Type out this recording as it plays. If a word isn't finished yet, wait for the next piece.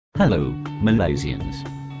Hello, Malaysians.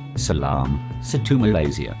 Salam, Satu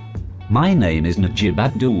Malaysia. My name is Najib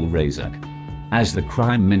Razak. As the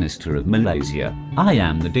Prime Minister of Malaysia, I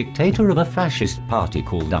am the dictator of a fascist party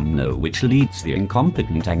called UMNO, which leads the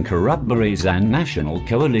incompetent and corrupt Barisan National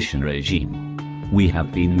Coalition regime. We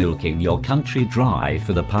have been milking your country dry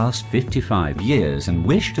for the past 55 years and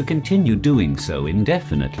wish to continue doing so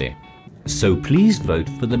indefinitely. So please vote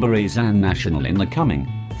for the Barisan National in the coming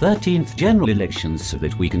 13th general elections so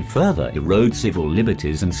that we can further erode civil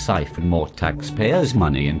liberties and siphon more taxpayers'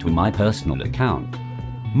 money into my personal account.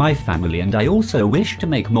 My family and I also wish to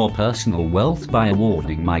make more personal wealth by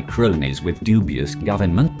awarding my cronies with dubious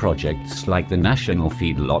government projects like the National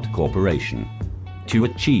Feedlot Corporation. To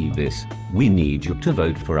achieve this, we need you to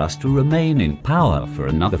vote for us to remain in power for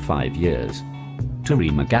another 5 years.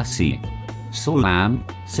 Terima kasih. Salam,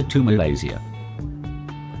 Satu Malaysia.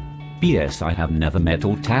 P.S. I have never met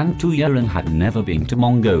Altan Tuya and have never been to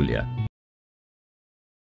Mongolia.